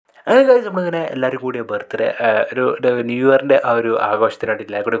അങ്ങനെ ഗൈസ് നമ്മളിങ്ങനെ എല്ലാവരും കൂടിയ ബർത്ത്ഡേ ഒരു ന്യൂ ഇയറിൻ്റെ ആ ഒരു ആഘോഷത്തിനായിട്ട്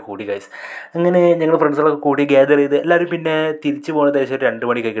എല്ലാവരും കൂടെ കൂടി ഗൈസ്. അങ്ങനെ ഞങ്ങൾ ഫ്രണ്ട്സുകളൊക്കെ കൂടി ഗ്യാദർ ചെയ്ത് എല്ലാവരും പിന്നെ തിരിച്ച് പോകുന്നത് ഏകദേശം ഒരു 2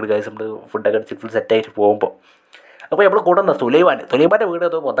 മണിക്കൊക്കെ ഗൈസ്. നമ്മൾ ഫുഡൊക്കെ അടിച്ച് ഫുൾ സെറ്റായിട്ട് പോകുമ്പോൾ അപ്പോൾ നമ്മൾ കൂടെ നിന്ന് സുലൈമാൻ്റെ വീട്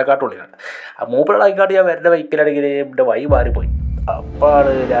അത് മൊത്തക്കാട്ടുള്ളിലാണ്. ആ മൂപ്പുകളായിക്കാട്ട് ഞാൻ വരുന്ന ബൈക്കിലാണെങ്കിൽ എൻ്റെ വൈ മാറിപ്പോയി. അപ്പോൾ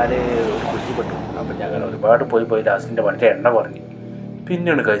ഞാൻ കുഴിപ്പെട്ടു. അപ്പം ഞങ്ങൾ ഒരുപാട് പോയി ലാസ്റ്റിൻ്റെ വണ്ടി എണ്ണ കുറഞ്ഞു.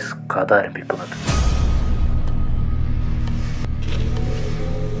 പിന്നെയാണ് ഗൈസ് കഥ ആരംഭിക്കുന്നത്.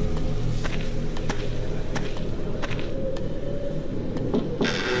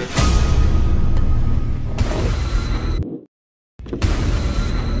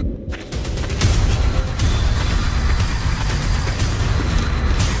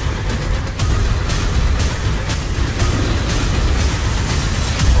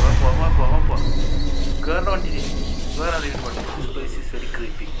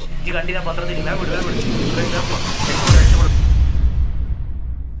 കണ്ടില്ല പത്രത്തിൽ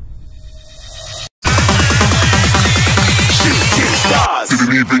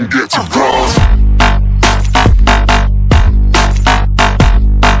didn't even get to cross.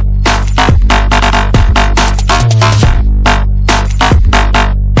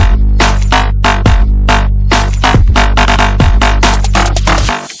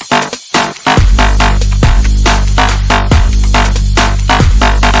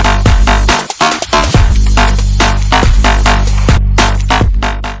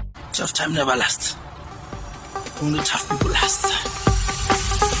 Tough time never lasts. Only tough people last.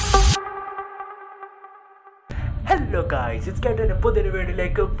 Hello guys, itsgametime പുതിയൊരു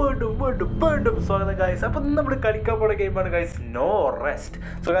വീഡിയോയിലേക്ക് വീണ്ടും സ്വാഗതം ഗായ്സ്. അപ്പം നമ്മൾ കളിക്കാൻ പോകുന്ന ഗെയിമാണ് guys no rest.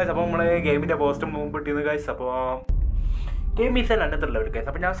 So guys, അപ്പോൾ നമ്മൾ ഗെയിമിൻ്റെ പോസ്റ്റ് മുമ്പ് ഇട്ടിരുന്നു ഗായ്സ്. അപ്പോൾ game is another level guys.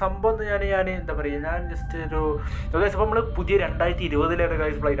 അപ്പോൾ ഞാൻ സംഭവം ഞാൻ എന്താ പറയുക, ഞാൻ ജസ്റ്റ് ഒരു ഗൈസ് അപ്പോൾ നമ്മൾ പുതിയ 2020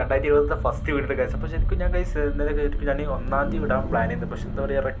 ഗൈസ് 2020 ഫസ്റ്റ് വീഡിയോ ഗൈസ്. അപ്പോൾ ശരിക്കും ഞാൻ ഗൈസ് ഇന്നലെ ശരിക്കും ഞാൻ 1-ാം തീയതി വിടാൻ പ്ലാൻ ചെയ്തത്. പക്ഷേ എന്താ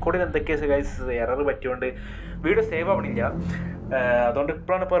പറയുക, റെക്കോർഡിന് എന്തൊക്കെയാണ് ഗൈസ് എറർ പറ്റിയോണ്ട് വീഡിയോ സേവ് ആവണില്ല. അതുകൊണ്ട്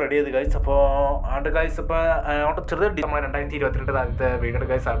ഇപ്പോഴാണ് ഇപ്പോൾ റെഡി ചെയ്ത് ഗൈസ്. അപ്പോൾ ആണ്ട് ഗൈസ് ഇപ്പോൾ അവിടെ ചെറുതായിട്ട് നമ്മൾ 2022 ആദ്യത്തെ വീഡിയോ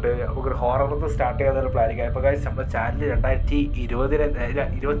ഗൈസ് ആയിട്ട് നമുക്ക് ഹോറർ സ്റ്റാർട്ട് ചെയ്യാനുള്ള പ്ലാനിങ്. അപ്പോൾ ഗൈസ് നമ്മുടെ ചാനൽ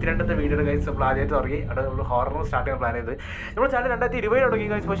 2022 വീഡിയോ ഗൈസ് നമ്മൾ ആദ്യമായിട്ട് തുടങ്ങി. അവിടെ നമ്മൾ ഹോറർ സ്റ്റാർട്ട് ചെയ്യാൻ പ്ലാൻ ചെയ്ത്. നമ്മുടെ ചാനൽ 2020 തുടങ്ങി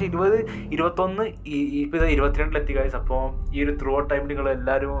ഗൈസ്. പക്ഷേ 2021 ഇപ്പോൾ ഇത് 22 ഗൈസ്. അപ്പോൾ ഈ ഒരു ത്രൂ ഔട്ട് ടൈമിൽ നിങ്ങൾ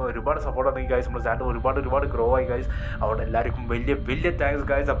എല്ലാവരും ഒരുപാട് സപ്പോർട്ട് ഉണ്ടെങ്കിൽ ഗൈസ് നമ്മുടെ ചാനൽ ഒരുപാട് ഗ്രോ ആയി ഗൈസ്. അവിടെ എല്ലാവർക്കും വലിയ താങ്ക്സ്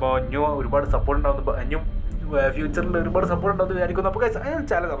ഗൈസ്. അപ്പോൾ ഇനിയും ഒരുപാട് സപ്പോർട്ട് ഉണ്ടാകുന്നു, ഇനിയും ഫ്യൂച്ചറിൽ ഒരുപാട് സപ്പോർട്ട് ഉണ്ടാകുന്നു വിചാരിക്കുന്നു. അപ്പോൾ ഗൈസ്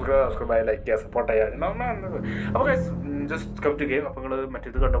ചാനൽ സബ്സ്ക്രൈബ് ആയി, ലൈക്ക് ചെയ്യുക, സപ്പോർട്ട് ചെയ്യാൻ. അപ്പോൾ guys just come to game. അപ്പോൾ നിങ്ങൾ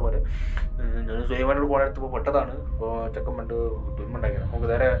മറ്റേത് കണ്ട പോലെ ഞാൻ സുലൈമാനോട് പോകാൻ എടുത്തപ്പോൾ പെട്ടതാണ്. അപ്പോൾ ചെക്കൻ പണ്ട് ടീമുണ്ടാക്കിയത്. നമുക്ക്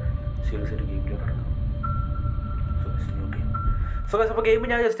നേരെ സീരിയസ് ഒരു ഗെയിമിലേക്ക് കിടക്കാം. സോ ഗൈസ് അപ്പോൾ ഗെയിം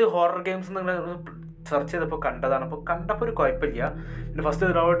ഞാൻ ജസ്റ്റ് ഹൊറർ ഗെയിംസ് നിങ്ങൾ സെർച്ച് ചെയ്തപ്പോൾ കണ്ടതാണ്. അപ്പോൾ കണ്ടപ്പോൾ ഒരു കുഴപ്പമില്ല. പിന്നെ ഫസ്റ്റ്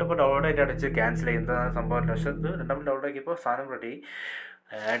ഡൗൺലോഡ് ആയിട്ട് അടിച്ച് ക്യാൻസൽ ചെയ്യുന്ന സംഭവം. പക്ഷേ ഇത് രണ്ടാമത് ഡൗൺലോഡ് ആക്കിയപ്പോൾ സാധനം ready.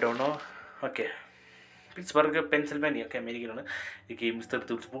 I don't know. Okay, Pittsburgh Pennsylvania, okay, അമേരിക്കയിലാണ് ഈ ഗെയിംസ്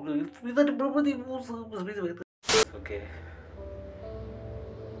എടുത്ത്. ഓക്കെ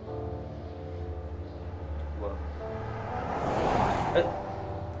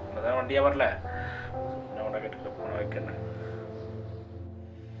അതാ വണ്ടി ഞാൻ പറഞ്ഞേ അവിടെ കേട്ടില്ല പോണ വയ്ക്കന്നെ.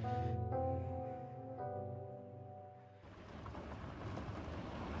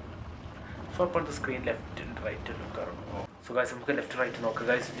 Swap on the screen left and right to look around. So guys, നമുക്ക് ലെഫ്റ്റ് റൈറ്റ് നോക്കുക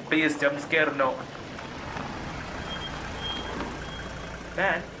guys. Please jump scare no.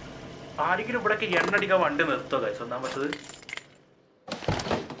 Man, ആരെങ്കിലും ഇവിടേക്ക് എണ്ണടിക്കാൻ വണ്ടി നിർത്തുക guys. ഒന്നാമത്തത്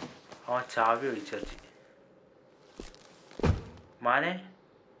ചാവി ഒഴിച്ചു വെച്ച് Manu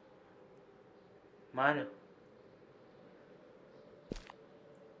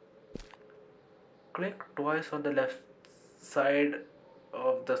click twice on the left side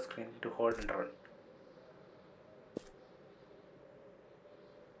of the screen to hold and run.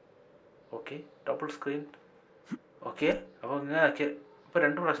 Okay, double screen. Okay, അപ്പോൾ ഇങ്ങനെ ആക്കിയ ഇപ്പോൾ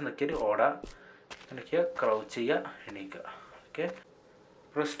 2 പ്രാവശ്യം നിൽക്കിയാൽ ഓടാ, നിൽക്കുക, ക്രൗച്ച് ചെയ്യുക, എണീക്കുക. Okay,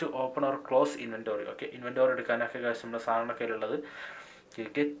 press to open or close ഇൻവെൻറ്റോറി. Okay, ഇൻവെൻറ്റോറി എടുക്കാനൊക്കെ നമ്മുടെ സാധനമൊക്കെ ഉള്ളത്.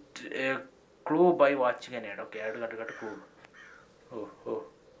 Get clue by watching an add. Okay, add കണ്ടിട്ട് clue. Oh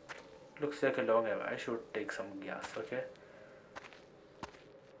looks like a long hour. I should take some gas. Okay,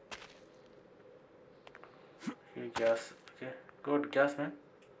 gas. Okay, good gas, man.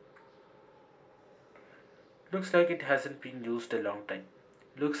 Looks like it hasn't been used a long time.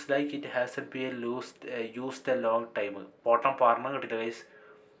 Used a long time. Bottom parna കിട്ടില്ല guys.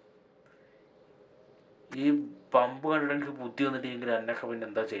 ഈ pump കണ്ടിട്ട് എനിക്ക് ബുദ്ധി വന്നിട്ടെങ്കിൽ എന്നൊക്കെ പിന്നെ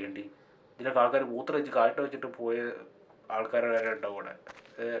എന്താ ചെയ്യേണ്ടി? ഇതിനൊക്കെ ആൾക്കാർ മൂത്ര വെച്ച് കാട്ട് വെച്ചിട്ട് പോയ ആൾക്കാരെ വരെ ഉണ്ടാവും ഇവിടെ.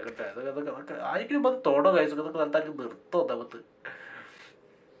 അതൊക്കെ ആയിരിക്കും അത് തൊടോ ഗൈസ്. അതൊക്കെ എന്തായാലും നിർത്തോ തകത്ത്.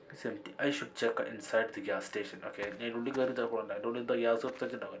 It's empty. I should check inside the gas station. Okay, ഞാൻ ഉള്ളിൽ കയറി ചിലപ്പോൾ ഉണ്ട്. അതിൻ്റെ ഉള്ളിൽ എന്താ ഗ്യാസ്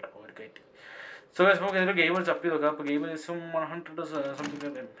വെച്ചിട്ടുണ്ടാവില്ല. Okay. So guys, നമുക്ക് ഇതിന്റെ ഗെയിം ചപ്പി നോക്കാം. അപ്പോൾ ഗെയിം ഏകദേശം 100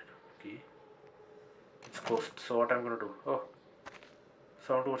 something. Okay. It's cost. So what I'm going to do? Oh.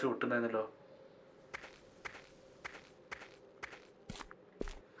 Sound കുറച്ച് വിട്ടുന്നല്ലോ.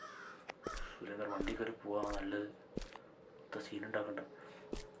 സുരേന്ദ്ര വണ്ടി കയറി പോവാൻ നല്ലത്. സീൻ ഉണ്ടാക്കണ്ട.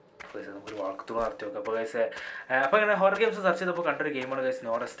 നമുക്കൊരു വാക്ക് നടത്തി നോക്കാം. അപ്പോൾ ഗൈസ് അപ്പോൾ ഇങ്ങനെ ഹൊറർ ഗെയിംസ് സെർച്ച് ചെയ്തപ്പോൾ കണ്ടൊരു ഗെയിമാണ് ഗൈസ്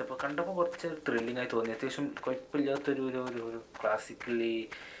നോ റെസ്റ്റ്. അപ്പോൾ കണ്ടപ്പോൾ കുറച്ച് ത്രില്ലിംഗ് ആയി തോന്നി. അത്യാവശ്യം കുഴപ്പമില്ലാത്തൊരു ഒരു ക്ലാസിക്കലി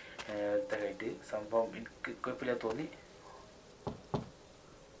ഇതായിട്ട് സംഭവം എനിക്ക് കുഴപ്പമില്ലാതെ തോന്നി.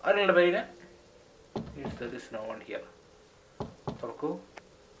 ആരുള്ള പേരിന് നോ വൺ ഹിയർ.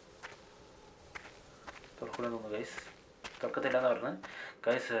 തുറക്കൂലെന്ന് തോന്നുന്നു ഗൈസ്. തുറക്കത്തില്ലെന്ന് പറഞ്ഞ്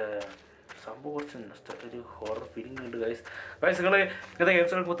ഗൈസ് സംഭവം കുറച്ച് ഒരു ഹൊറർ ഫീലിംഗ് ഉണ്ട് ഗൈസ്. നിങ്ങൾ ഇങ്ങനത്തെ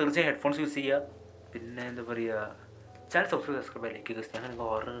ഗെയിംസ് കളിക്കുമ്പോൾ തീർച്ചയായും ഹെഡ്ഫോൺസ് യൂസ് ചെയ്യുക. പിന്നെ എന്താ പറയുക, ചാനൽ സബ്സ്ക്രൈബ് ലൈക്ക് ഗൈസ്. ഞാൻ നിങ്ങൾക്ക്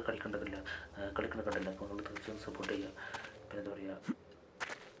ഹൊറർ കളിക്കേണ്ടതില്ല അപ്പോൾ നിങ്ങൾ തീർച്ചയായും സപ്പോർട്ട് ചെയ്യുക. പിന്നെ എന്താ പറയുക,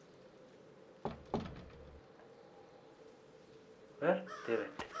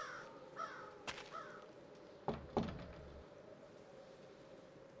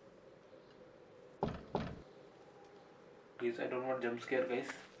 guys, I don't want jump scare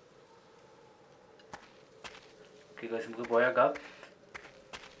guys. Okay guys, നമുക്ക് പോയേക്കാം.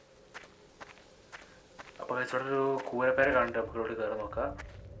 അപ്പോൾ guys ഇവിടെ ഒരു കൂരപ്പേര കാണുന്നുണ്ട്. നമുക്ക് ഇവിടെ കയറി നോക്കാം.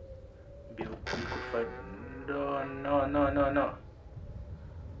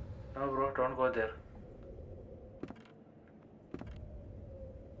 No bro, don't go there.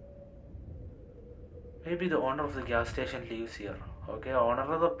 Maybe the owner of the gas station lives here. Okay, owner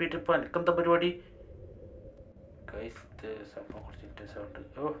തപ്പിയിട്ട് ഇപ്പോൾ എനിക്കെന്താ പരിപാടി guys? സംഭവം കുറച്ച് ഇൻറ്റൻസ്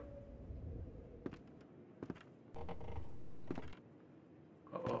ആവുന്നുണ്ട്.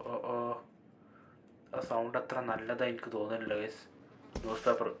 ആ സൗണ്ട് അത്ര നല്ലതായി എനിക്ക് തോന്നുന്നില്ല ഗൈസ്. ന്യൂസ്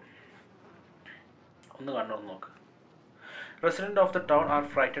പേപ്പർ ഒന്ന് കണ്ണോന്ന് നോക്ക്. Residents of the town are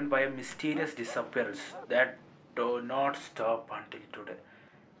frightened by a mysterious disappearance that do not stop until today.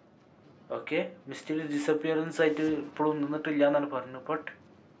 Okay, mysterious disappearance ആയിട്ട് ഇപ്പോഴും നിന്നിട്ടില്ല എന്നാണ് പറഞ്ഞത്. But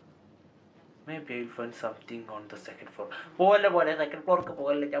maybe I will find something on the second floor. പോലെ second ഫ്ലോർക്ക്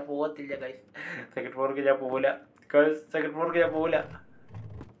പോകല്ല. ഞാൻ പോകത്തില്ല ഗൈസ്. സെക്കൻഡ് ഫ്ലോർക്ക് ഞാൻ പോകില്ല ഗൈസ്. സെക്കൻഡ് ഫ്ലോർക്ക് ഞാൻ പോകില്ല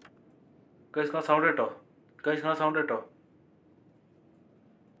ഗൈസ്. നിങ്ങൾ സൗണ്ട് കേട്ടോ ഗൈസ്, നിങ്ങൾ സൗണ്ട് കേട്ടോ.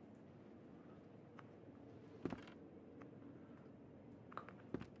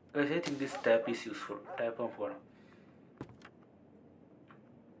 Guys, I think this tab is useful. Tap നമുക്ക് വേണം.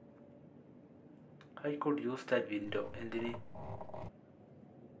 I could use that window. എന്തിന്?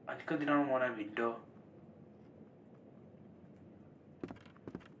 എനിക്കെന്തിനാണ് മോനെ വിൻഡോ?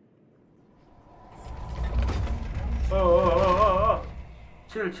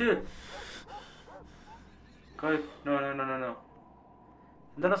 chill. Guys, no.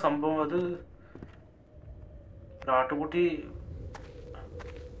 എന്താണ് സംഭവം? അത് ആട്ടുകുട്ടി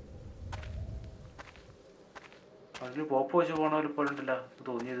അതിൽ പോപ്പ് വെച്ച് പോകണ പോലെ പോലെ ഉണ്ടല്ലോ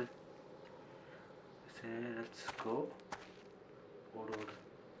തോന്നിയത്. Let's go.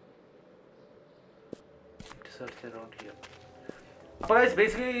 Search around here. അപ്പോൾ ഗൈസ്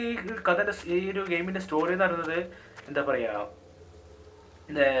ബേസിക്കലി ഈ കഥയുടെ ഈ ഒരു ഗെയിമിൻ്റെ സ്റ്റോറി എന്ന് പറയുന്നത് എന്താ പറയുക,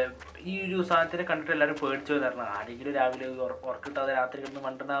 ഈ ഒരു സാധനത്തിനെ കണ്ടിട്ട് എല്ലാവരും പേടിച്ചു എന്ന് പറഞ്ഞാൽ ആരെങ്കിലും രാവിലെ ഉറക്കിട്ടാതെ രാത്രി കിടന്ന്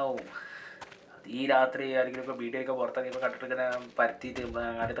മണ്ടനാവും. ഈ രാത്രി ആരെങ്കിലുമൊക്കെ വീഡിയോയൊക്കെ പുറത്തിറങ്ങിയപ്പോൾ കണ്ടിട്ട് ഇങ്ങനെ പരത്തിയിട്ട്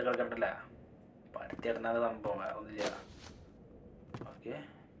അങ്ങാടിത്തെ കളിക്കണ്ടല്ല, പരത്തി ഇടുന്നത് സംഭവം ഒന്നുമില്ല. ഓക്കെ,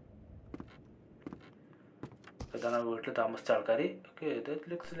 ഇതാണ് വീട്ടിൽ താമസിച്ച ആൾക്കാർ. Okay, that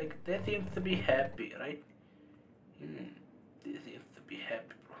looks like they seems to be happy, right? They seems to be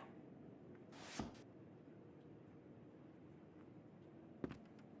happy, bro.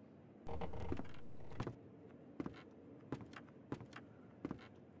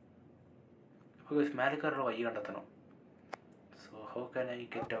 Because മേലേക്കാരുടെ വഴി കണ്ടെത്തണം. So how can I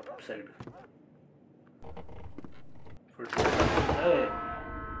get upside? Hey,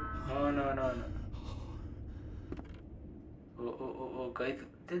 no. Oh, guys,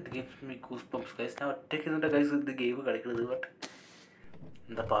 this gives me goosebumps, guys. Now take it, guys, the game കളിക്കുന്നത്. But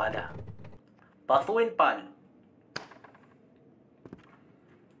എന്താ പാലാ, പശുവിൻ പാൽ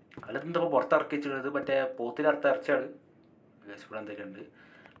കളിന്തപ്പോൾ പുറത്തിറക്കി വെച്ചിരുന്നത് മറ്റേ പോത്തിനറുത്ത ഇറച്ചിയാണ്. Guys ഇവിടെ എന്തൊക്കെ ഉണ്ട്?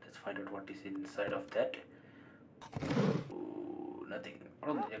 Let's find out what is inside of that. Nothing.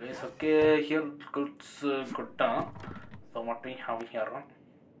 Guys okay, here goods ഗുഡാണ്. So what we have here?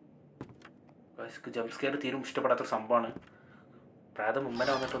 Guys jump scare തീരും ഇഷ്ടപ്പെടാത്തൊരു സംഭവമാണ്. പ്രായം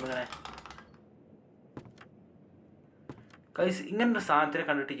മുമ്പനെ വന്നിട്ടൊന്നിങ്ങനെ ഗൈസ് ഇങ്ങനൊരു സാധനത്തിനെ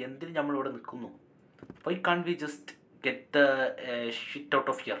കണ്ടിട്ട് എന്തിനും നമ്മളിവിടെ നിൽക്കുന്നു? Y can't we just get the shit out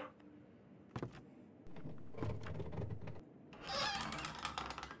of here?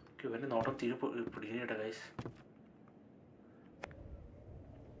 ഇവൻ്റെ നോട്ടം പിടിക്കണ കേട്ടോ guys.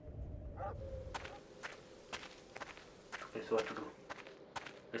 Okay, so what to do?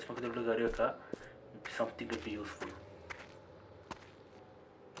 Let's make the cheyyukaa. Something to be useful.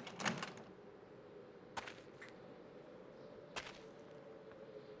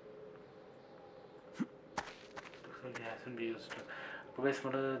 Looks like it hasn't been used. So guys, we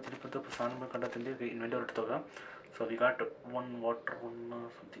have inventory. So we got one water, one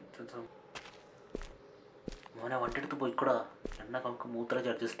something. I wanted to buy koda. Enna kamku mootra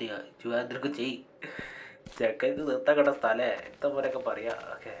adjust cheya. Cheyyukaa chey. Check idu thirtha kada stale. Itha poreka pariya.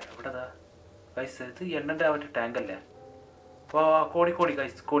 Okay, evada guys idu ennante avante tank alle. Wow, kodi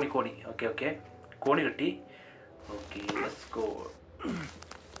guys, kodi. Okay. Kodi kitti. Okay, let's go.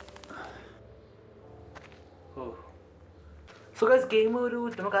 Oh. So guys, game oru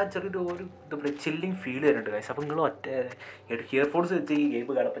namakku aa cheridu oru chilling feel varundu guys. Appo ningal otte earphones vechi game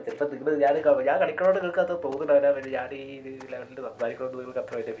kadappa cheppa ningal ഞാൻ കളിക്കണോണ്ട് നിങ്ങൾക്ക് അത് തോന്നുന്നുണ്ടാവില്ല. പിന്നെ ഞാൻ ഈ ലെവലിൽ സംസാരിക്കണോണ്ട് നിങ്ങൾക്ക്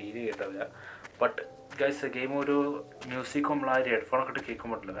അത്ര വലിയ ഫീൽ ചെയ്തിട്ടുണ്ടാവില്ല. ബട്ട് ഗൈസ് ഗെയിം ഒരു മ്യൂസിക്കും നമ്മൾ ആ ഒരു ഹെഡ്ഫോണൊക്കെ ഇട്ട് കേൾക്കാൻ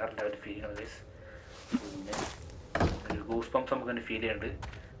പറ്റില്ല. വേറെ ലെവൽ ഫീൽ ആണ് ഗൈസ്. പിന്നെ ഒരു ഗൂസ് പംപ്സ് നമുക്ക് തന്നെ ഫീൽ ചെയ്യുന്നുണ്ട്.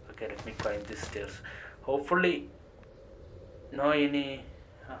 Okay, let me climb this stairs. Hopefully no any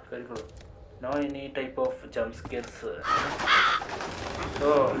കയറിക്കോളൂ. No any type of jump scares.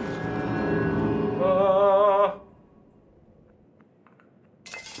 Oh.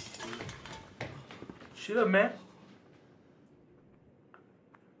 Chill man.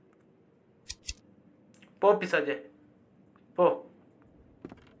 Po pisaje. Po.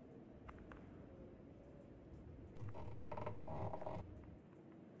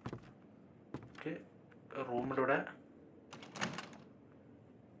 Okay. Room load.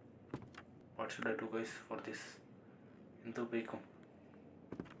 What should I do guys for this? Into bacon.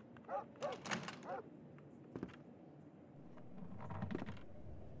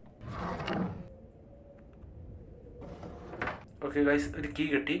 Okay guys, the key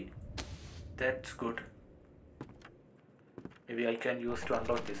getti. That's good. Maybe I can use to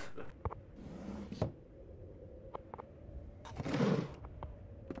unlock this.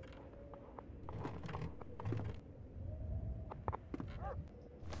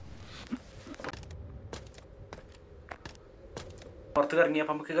 പുറത്ത്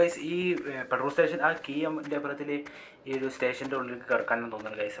ഇറങ്ങിയപ്പോൾ നമുക്ക് guys ഈ petrol station ആ key എൻ്റെ അപ്പുറത്തിൽ ഈ ഒരു സ്റ്റേഷൻ്റെ ഉള്ളിലേക്ക് കിടക്കാനെന്ന്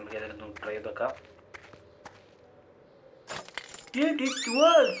തോന്നുന്നു ഗൈസ്. നമുക്ക് ഏതായാലും ട്രൈ ചെയ്ത് നോക്കാം. It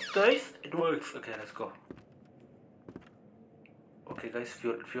works guys, it works. Okay, let's go. Okay guys,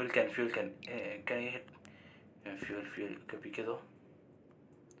 fuel can can I hit fuel okay pick ചെയ്തോ.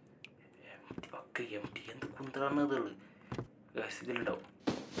 ഒക്കെ empty എന്ത് കുന്തറാണ് ഇതുള്ളത് ഗൈസ്. ഇതിലുണ്ടാവും.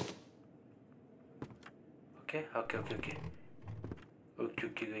 Okay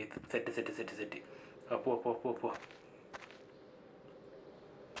set. പോ.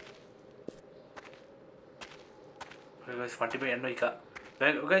 വണ്ടി പോയി എണ്ണ വയ്ക്കാം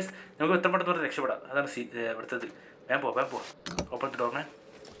ഗൈസ്. നമുക്ക് എത്ര പെട്ടെന്ന് രക്ഷപ്പെടാം. അതാണ് ഇവിടുത്തത്. വേഗം പോ. ഓപ്പൺ ഡോർമാൻ.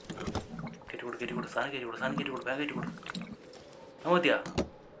 കയറ്റിക്കൊടു. സാധനം കയറ്റിക്കൊടു. വേഗം കയറ്റിക്കൊടു. മതിയാ.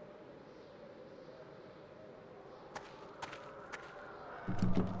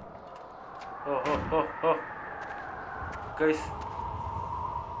 Oh. Guys,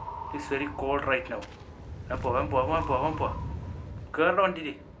 it's very cold right now. I'm po. Girl on did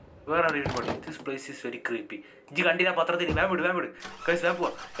it. Where are you? This place is very creepy. Gigandina Patra, Vamud. Guys, Vampo.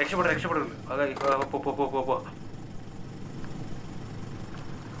 Export. Okay, po.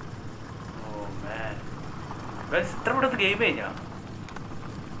 Oh man. Guys, throw the game in.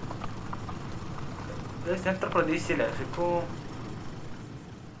 Guys, enter for this.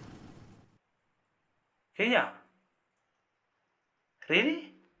 Kenya? Really?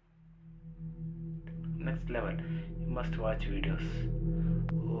 Next level. You must watch videos.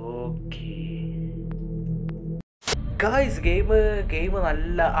 Okay. Guys, game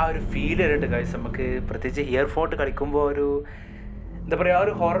നല്ല ആ ഒരു feel വരുന്നുണ്ട് guys. നമുക്ക് പ്രത്യേകിച്ച് earphone കളിക്കുമ്പോൾ ഒരു എന്താ പറയുക ആ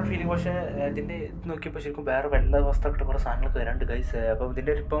ഒരു ഹൊറർ ഫീലിംഗ്. പക്ഷേ ഇതിൻ്റെ ഇത് നോക്കിയപ്പോൾ ശരിക്കും വേറെ വെള്ള വസ്ത്രമൊക്കെ കുറേ സാധനങ്ങളൊക്കെ വരാണ്ട് ഗൈസ്. അപ്പോൾ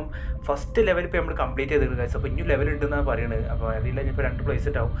ഇതിൻ്റെ ഇപ്പം ഫസ്റ്റ് ലെവൽ ഇപ്പോൾ നമ്മൾ കംപ്ലീറ്റ് ചെയ്തിട്ടുണ്ട് ഗൈസ്. അപ്പോൾ ഇനി ലെവൽ ഉണ്ടെന്നാണ് പറയുന്നത്. അപ്പോൾ അതിൽ ഇപ്പോൾ 2 പ്ലേസ്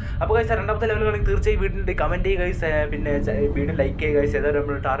ഉണ്ടാവും. അപ്പോൾ ഗൈസ് രണ്ടാമത്തെ ലെവൽ കളിക്കും തീർച്ചയായും വീടിൻ്റെ കമൻറ്റ് ചെയ്യുക ഗൈസ്. പിന്നെ വീഡിയോ ലൈക്ക് ചെയ്യുക ഗൈസ്. ഏതായാലും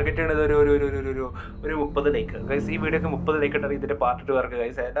നമ്മൾ ടാർഗറ്റ് ചെയ്യുന്നത് ഒരു 30 ലൈക്ക് ഗൈസ്. ഈ വീഡിയോക്ക് 30 ലൈക്ക് ഉണ്ടെങ്കിൽ ഇതിൻ്റെ പാർട്ട് 2 വർക്ക്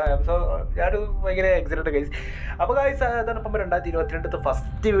ഗൈസ്. സോ ഞാൻ ഭയങ്കര എക്സൈറ്റഡ് ഗൈസ്. അപ്പോൾ ഗൈസ് അതാണ് ഇപ്പം 2022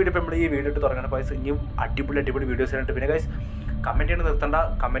 ഫസ്റ്റ് വീഡിയോ ഇപ്പോൾ നമ്മൾ ഈ വീഡിയോ ഇട്ട് തുടങ്ങണം ഗൈസ്. ഇനിയും അടിപൊളി വീഡിയോസ് ഉണ്ട്. പിന്നെ ഗൈസ് കമൻറ്റ് ചെയ്യണം നിർത്തണ്ട.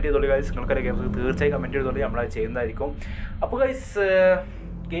 കമൻറ്റ് ചെയ്തോളൂ ഗൈസ്. നിങ്ങൾക്കൊരു ഗെയിംസ് തീർച്ചയായും കമൻറ്റ് ചെയ്തോളൂ. നമ്മളത് ചെയ്യുന്നതായിരിക്കും. അപ്പോൾ ഗൈസ്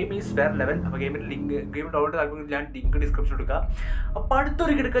ഗെയിം ഈസ് വേറെ ലെവൽ. അപ്പോൾ ഗെയിം ഡൗൺലോഡ് ആക്കുമ്പോൾ ഞാൻ ലിങ്ക് ഡിസ്ക്രിപ്ഷൻ എടുക്കാം. അപ്പോൾ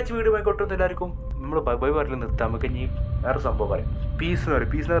അടുത്തൊരു കിടക്കാച്ച് വീഡിയോ ആയിക്കോട്ടെ. എല്ലാവർക്കും നമ്മൾ ബൈ പറഞ്ഞ് നിർത്താം. നമുക്ക് ഇനി വേറെ സംഭവം പറയാം. പീസ്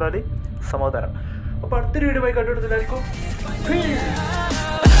എന്ന് പറഞ്ഞാൽ സമാധാനം. അപ്പോൾ അടുത്തൊരു വീഡിയോ ആയിക്കോട്ടെ എല്ലാവർക്കും.